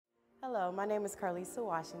Hello, my name is Carlisa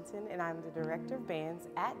Washington, and I'm the Director of Bands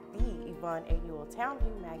at the Yvonne at Ewell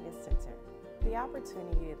Townview Magnet Center. The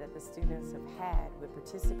opportunity that the students have had with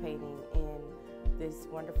participating in this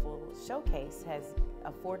wonderful showcase has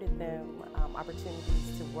afforded them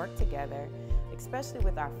opportunities to work together, especially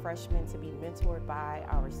with our freshmen, to be mentored by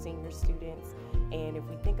our senior students. And if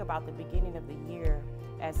we think about the beginning of the year,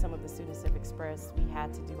 as some of the students have expressed, we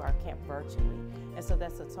had to do our camp virtually. And so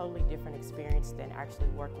that's a totally different experience than actually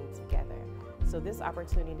working together. So this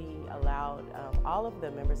opportunity allowed all of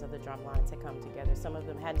the members of the Drumline to come together. Some of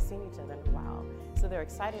them hadn't seen each other in a while. So they're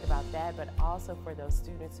excited about that, but also for those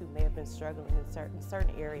students who may have been struggling in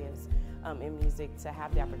certain areas in music, to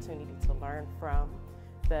have the opportunity to learn from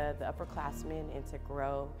the upperclassmen and to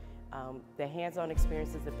grow. The hands-on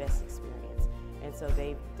experience is the best experience. And so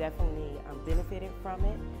they've definitely benefited from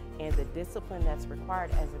it, and the discipline that's required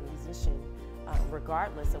as a musician,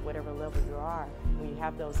 regardless of whatever level you are, when you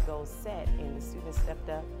have those goals set and the students stepped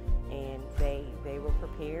up and they were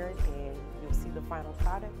prepared, and you'll see the final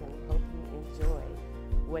product, and we hope you enjoy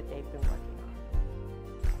what they've been working on.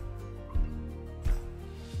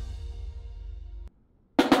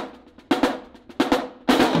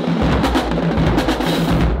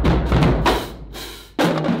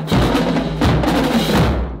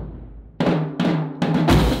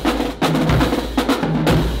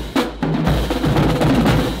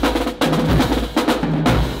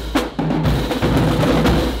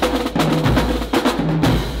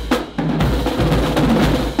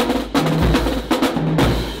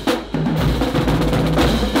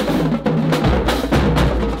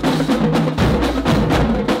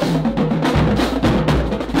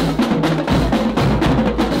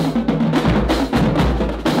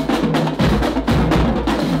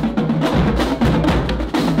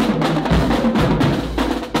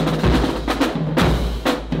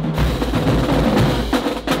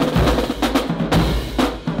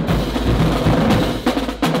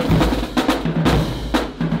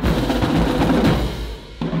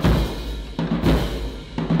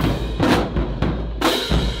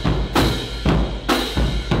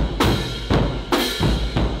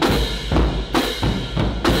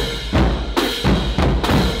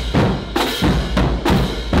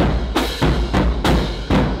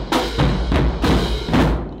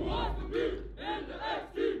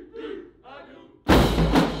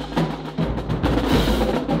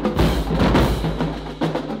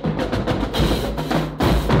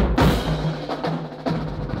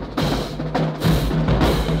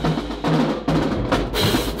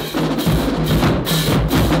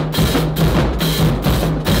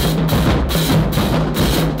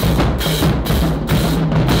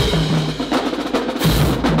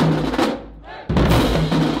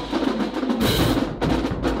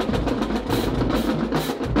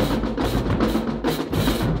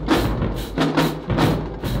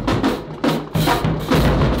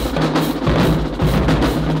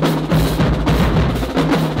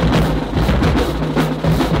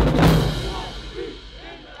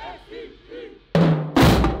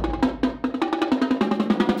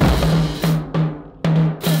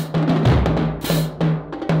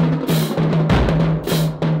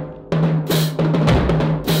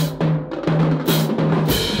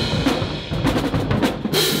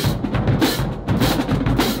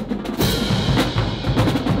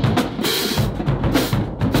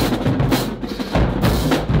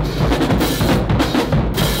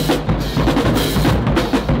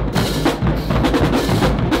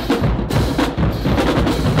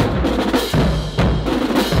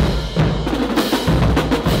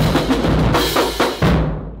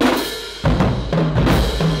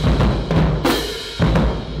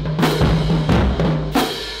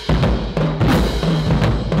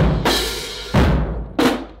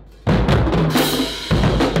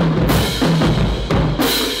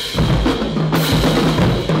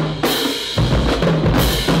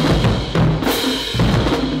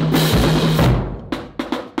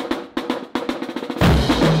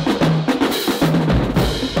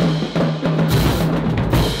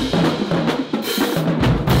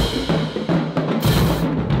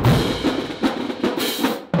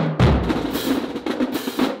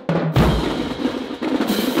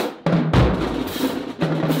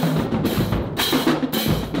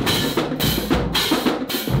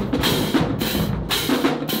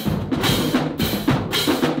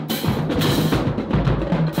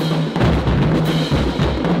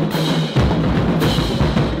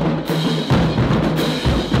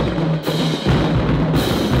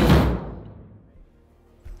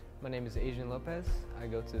 I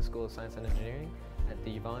go to the School of Science and Engineering at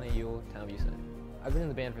the Yvonne at Ewell Townview Center. I've been in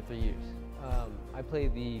the band for 3 years. I play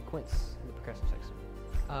the quints in the percussion section.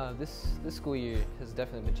 This school year has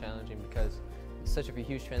definitely been challenging because it's such a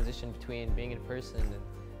huge transition between being in person and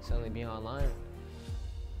suddenly being online.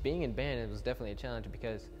 Being in band, it was definitely a challenge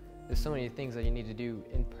because there's so many things that you need to do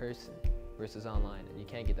in person versus online, and you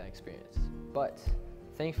can't get that experience. But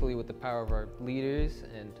thankfully, with the power of our leaders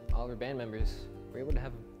and all of our band members, we're able to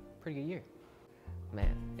have a pretty good year.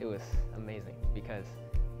 Man, it was amazing because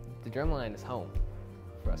the Drumline is home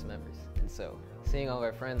for us members, and so seeing all of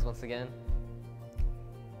our friends once again,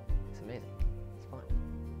 it's amazing. It's fun.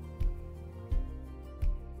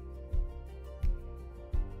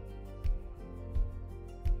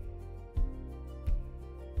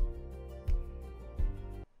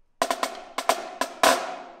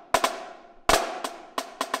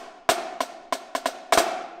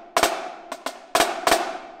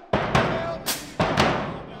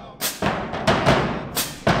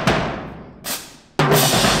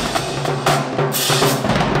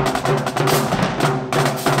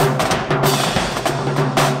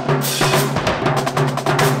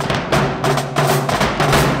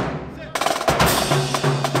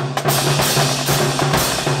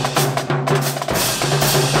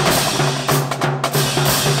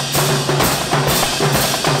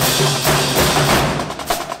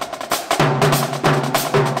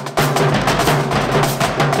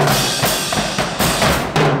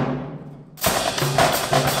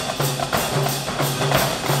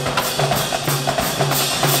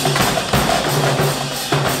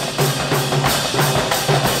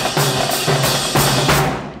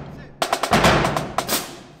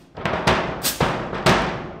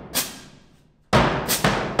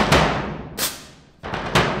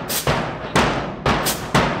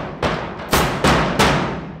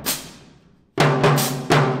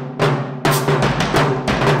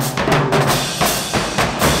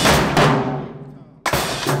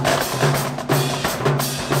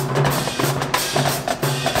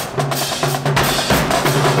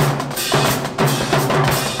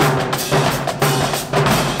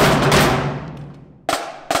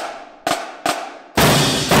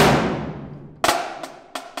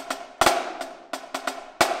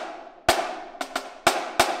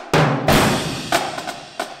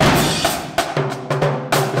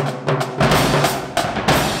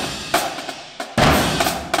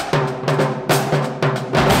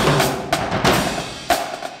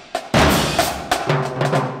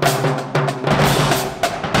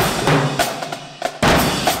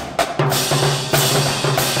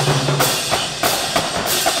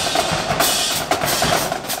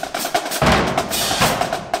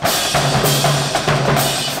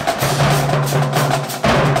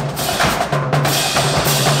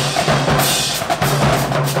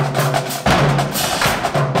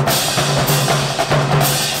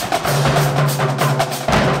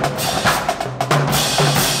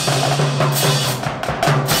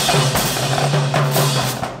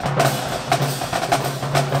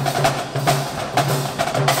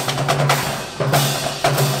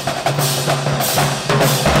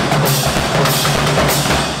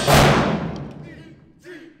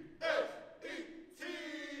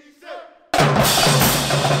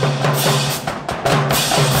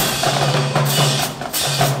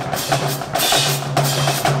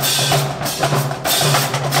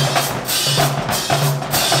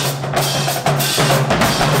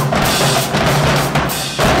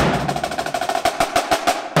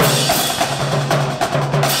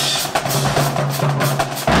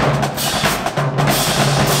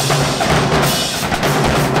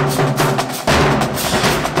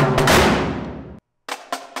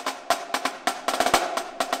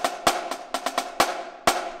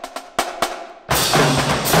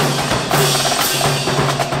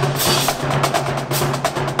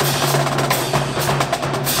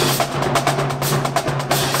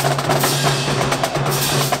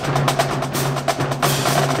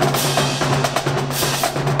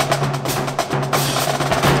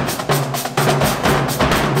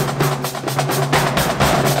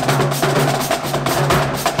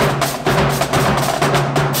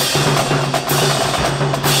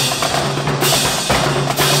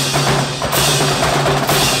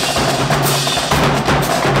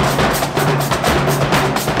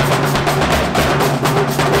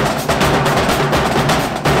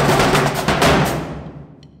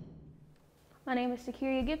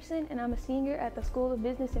 And I'm a senior at the School of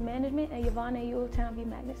Business and Management at Yvonne at Ewell, Townview,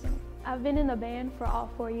 Magnet Center. I've been in the band for all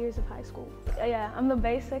 4 years of high school. Yeah, I'm the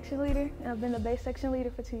bass section leader, and I've been the bass section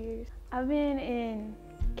leader for 2 years. I've been in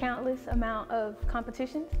countless amount of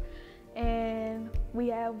competitions, and we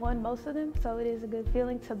have won most of them, so it is a good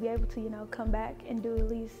feeling to be able to, come back and do at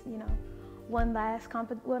least, one last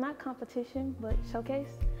not competition, but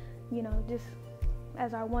showcase, just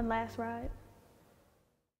as our one last ride.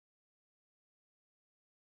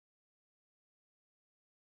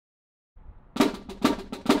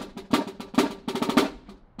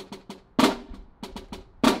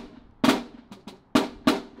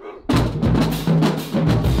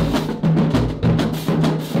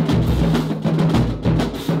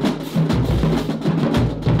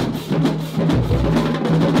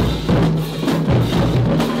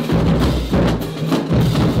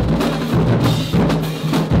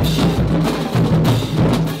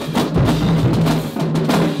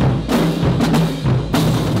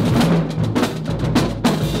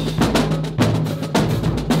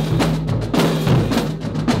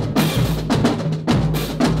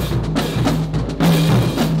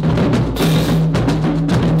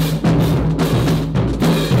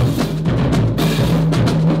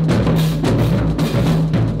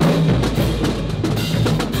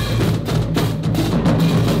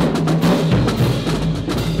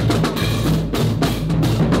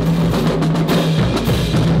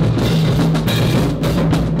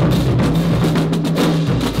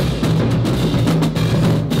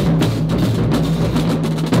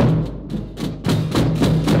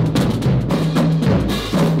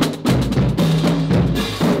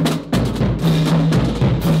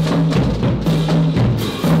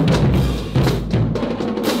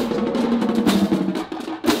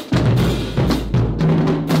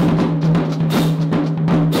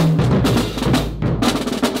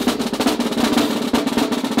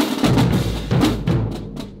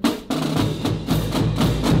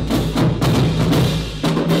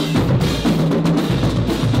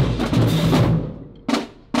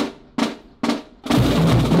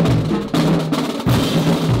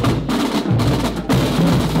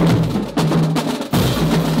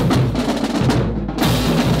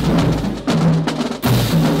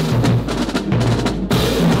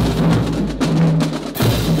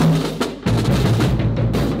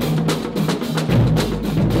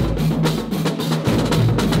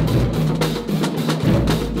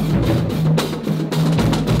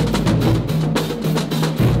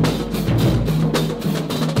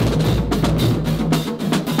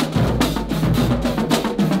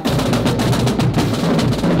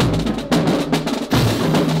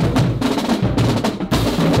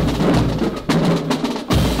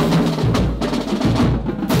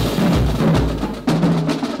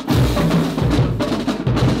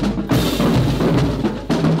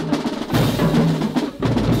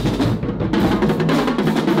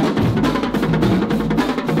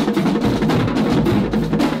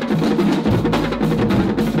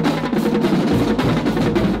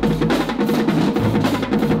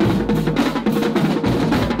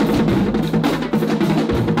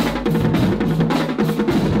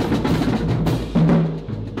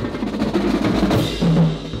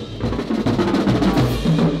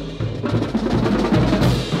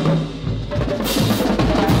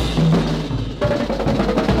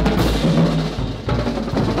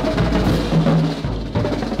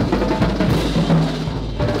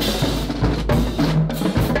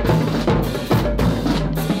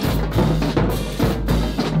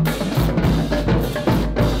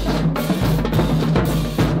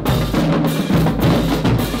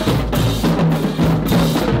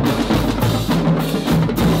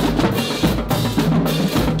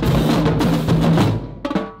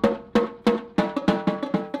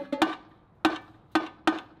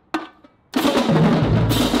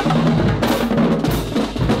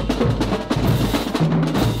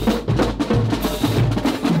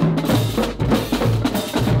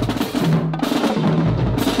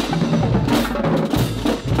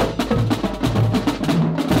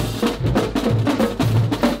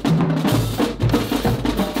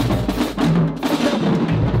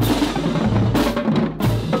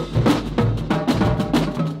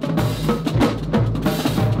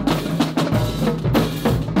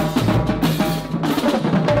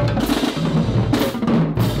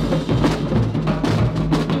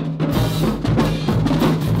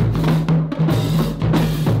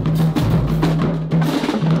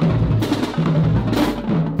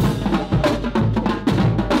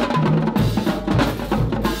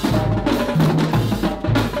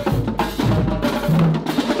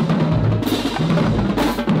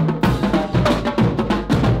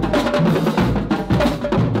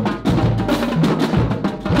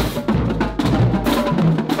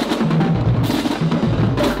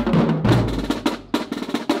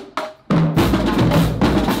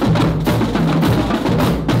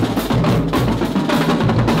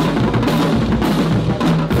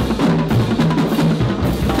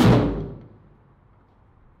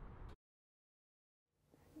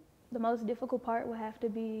 The most difficult part would have to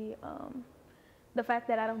be the fact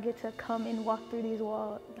that I don't get to come and walk through these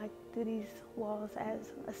walls,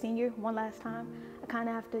 as a senior one last time, I kind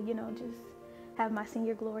of have to, just have my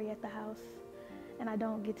senior glory at the house. And I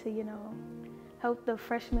don't get to, help the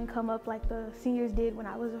freshmen come up like the seniors did when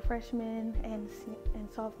I was a freshman and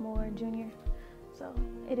sophomore and junior. So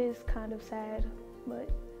it is kind of sad, but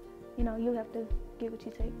you have to get what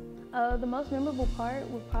you take. The most memorable part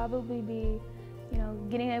would probably be,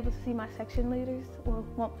 getting able to see my section leaders or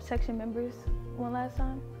section members one last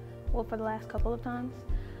time, well, for the last couple of times,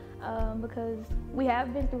 because we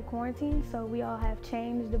have been through quarantine, so we all have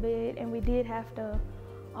changed a bit, and we did have to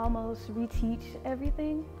almost reteach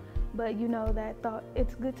everything. But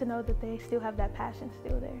it's good to know that they still have that passion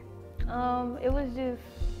still there. It was just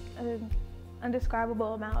an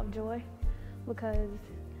indescribable amount of joy, because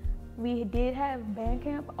we did have band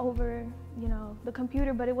camp over, the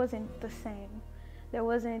computer, but it wasn't the same.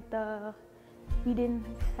 We didn't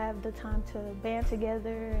have the time to band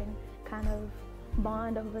together and kind of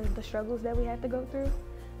bond over the struggles that we had to go through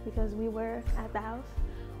because we were at the house.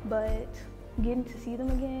 But getting to see them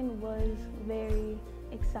again was very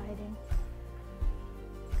exciting.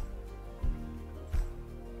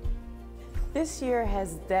 This year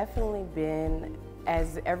has definitely been,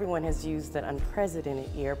 as everyone has used, an unprecedented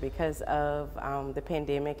year because of the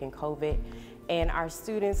pandemic and COVID. And our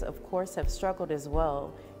students, of course, have struggled as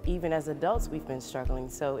well. Even as adults, we've been struggling.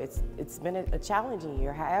 So it's been a challenging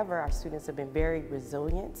year. However, our students have been very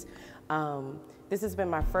resilient. This has been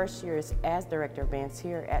my first year as director of bands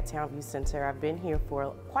here at Townview Center. I've been here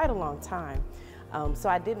for quite a long time. So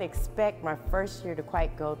I didn't expect my first year to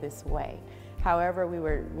quite go this way. However, we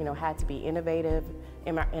had to be innovative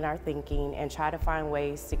in our thinking and try to find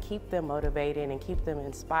ways to keep them motivated and keep them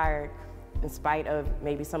inspired in spite of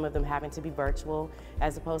maybe some of them having to be virtual,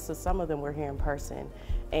 as opposed to some of them were here in person.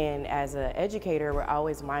 And as an educator, we're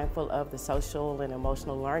always mindful of the social and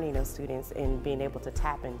emotional learning of students and being able to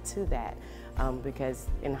tap into that. Because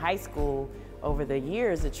in high school, over the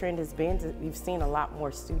years, the trend has been we've seen a lot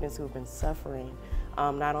more students who've been suffering,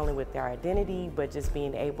 not only with their identity, but just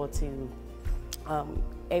being able to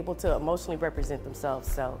emotionally represent themselves.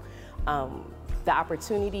 So the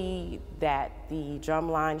opportunity that the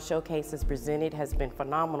Drumline Showcase has presented has been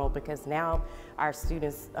phenomenal, because now our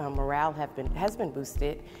students' morale has been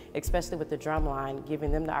boosted, especially with the Drumline,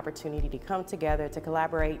 giving them the opportunity to come together, to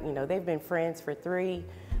collaborate. They've been friends for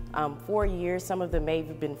 4 years. Some of them may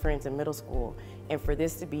have been friends in middle school. And for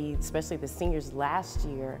this to be, especially the seniors last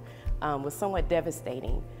year, was somewhat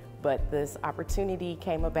devastating. But this opportunity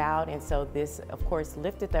came about, and so this, of course,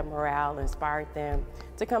 lifted their morale, inspired them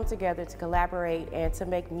to come together, to collaborate, and to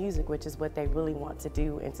make music, which is what they really want to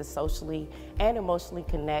do, and to socially and emotionally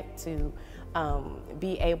connect, to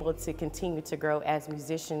be able to continue to grow as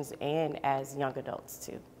musicians and as young adults,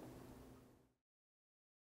 too.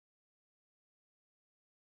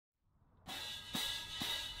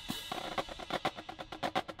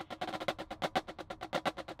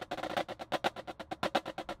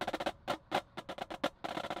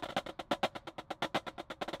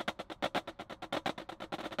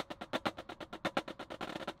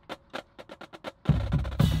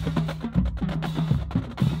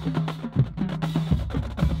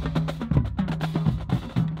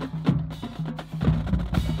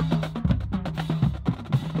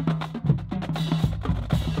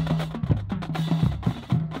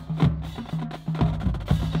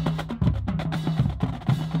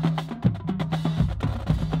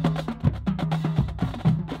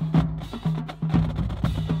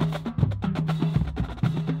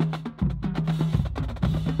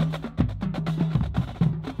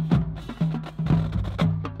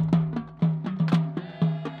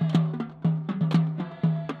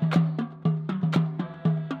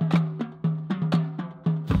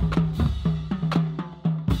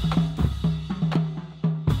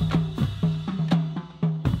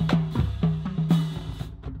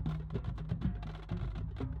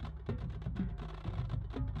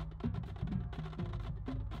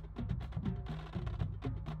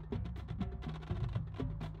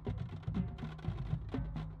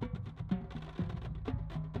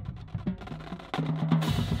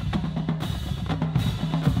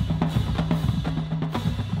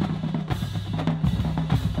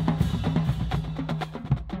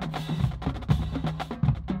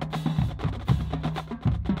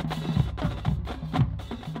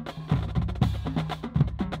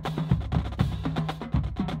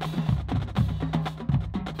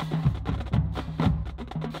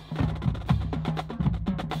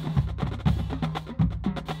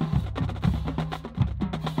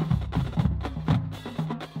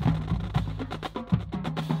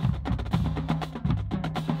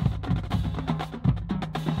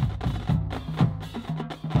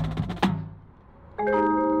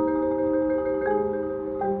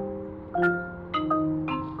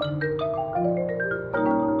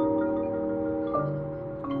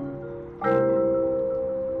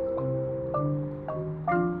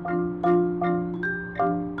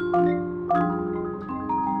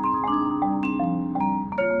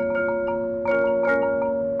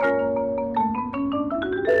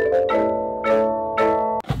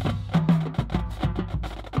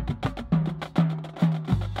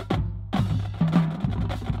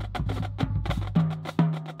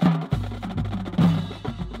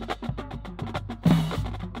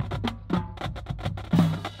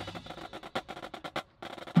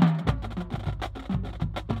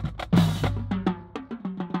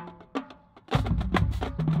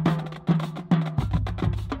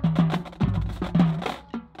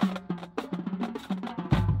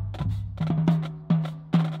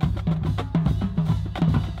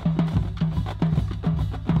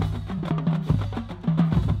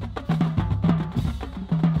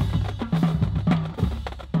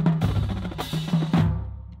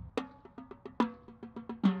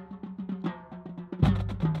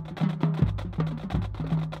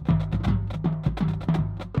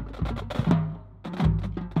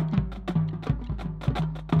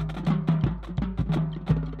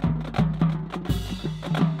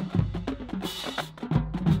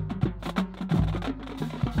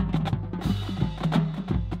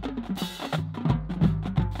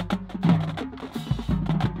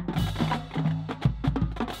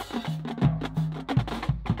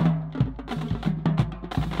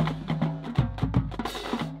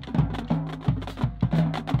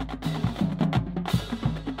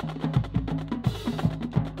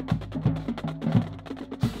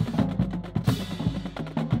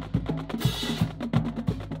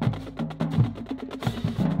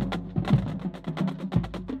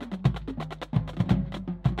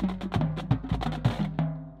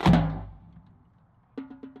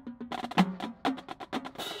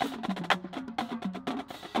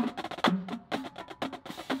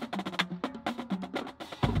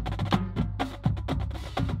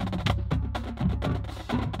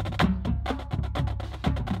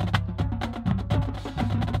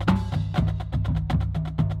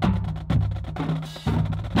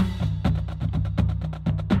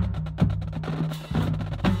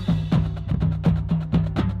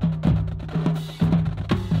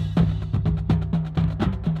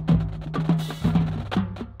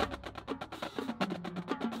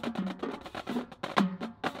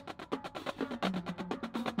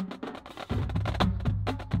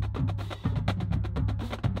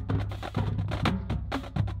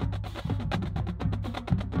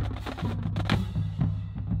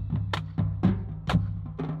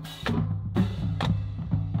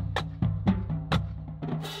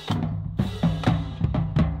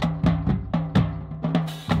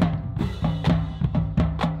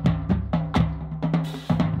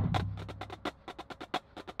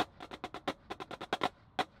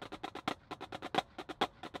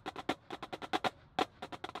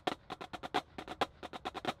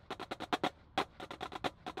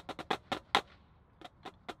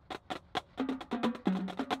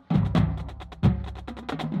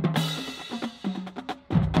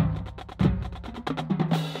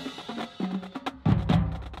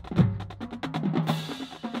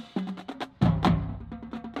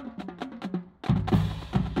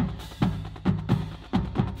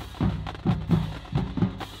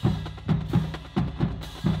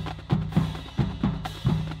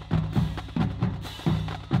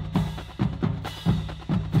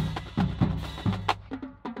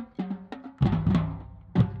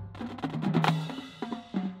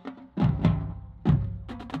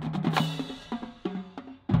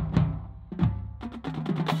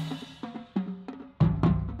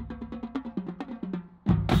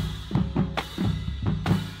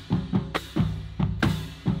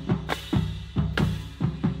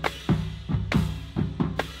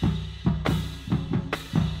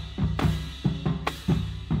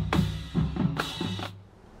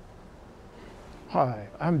 Hi,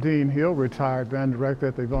 I'm Dean Hill, retired band director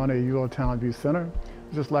at the Yvonne at Ewell Townview Center.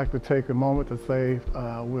 I'd just like to take a moment to say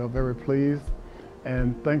we're very pleased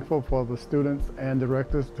and thankful for the students and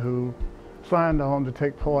directors who signed on to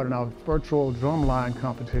take part in our virtual drumline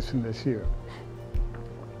competition this year.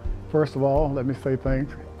 First of all, let me say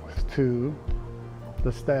thanks to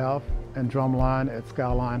the staff and drumline at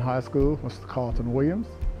Skyline High School, Mr. Carlton Williams,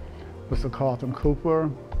 Mr. Carlton Cooper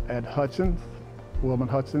at Hutchins,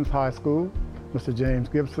 Wilmer-Hutchins High School, Mr. James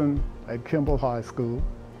Gibson at Kimball High School,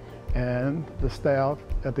 and the staff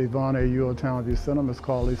at the Yvonne at Ewell Townview Center, Ms.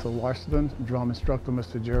 Carlisa Washington, drum instructor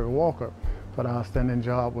Mr. Jerry Walker, for the outstanding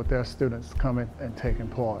job with their students coming and taking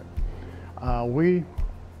part. We,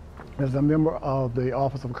 as a member of the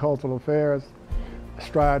Office of Cultural Affairs,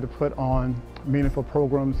 strive to put on meaningful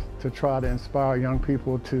programs to try to inspire young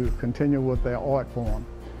people to continue with their art form.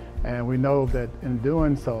 And we know that in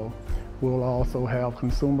doing so, we'll also have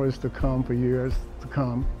consumers to come for years to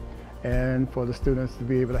come, and for the students to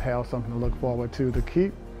be able to have something to look forward to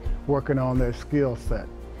keep working on their skill set.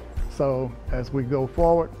 So as we go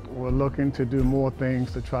forward, we're looking to do more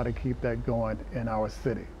things to try to keep that going in our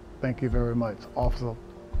city. Thank you very much, Office of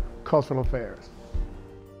Cultural Affairs.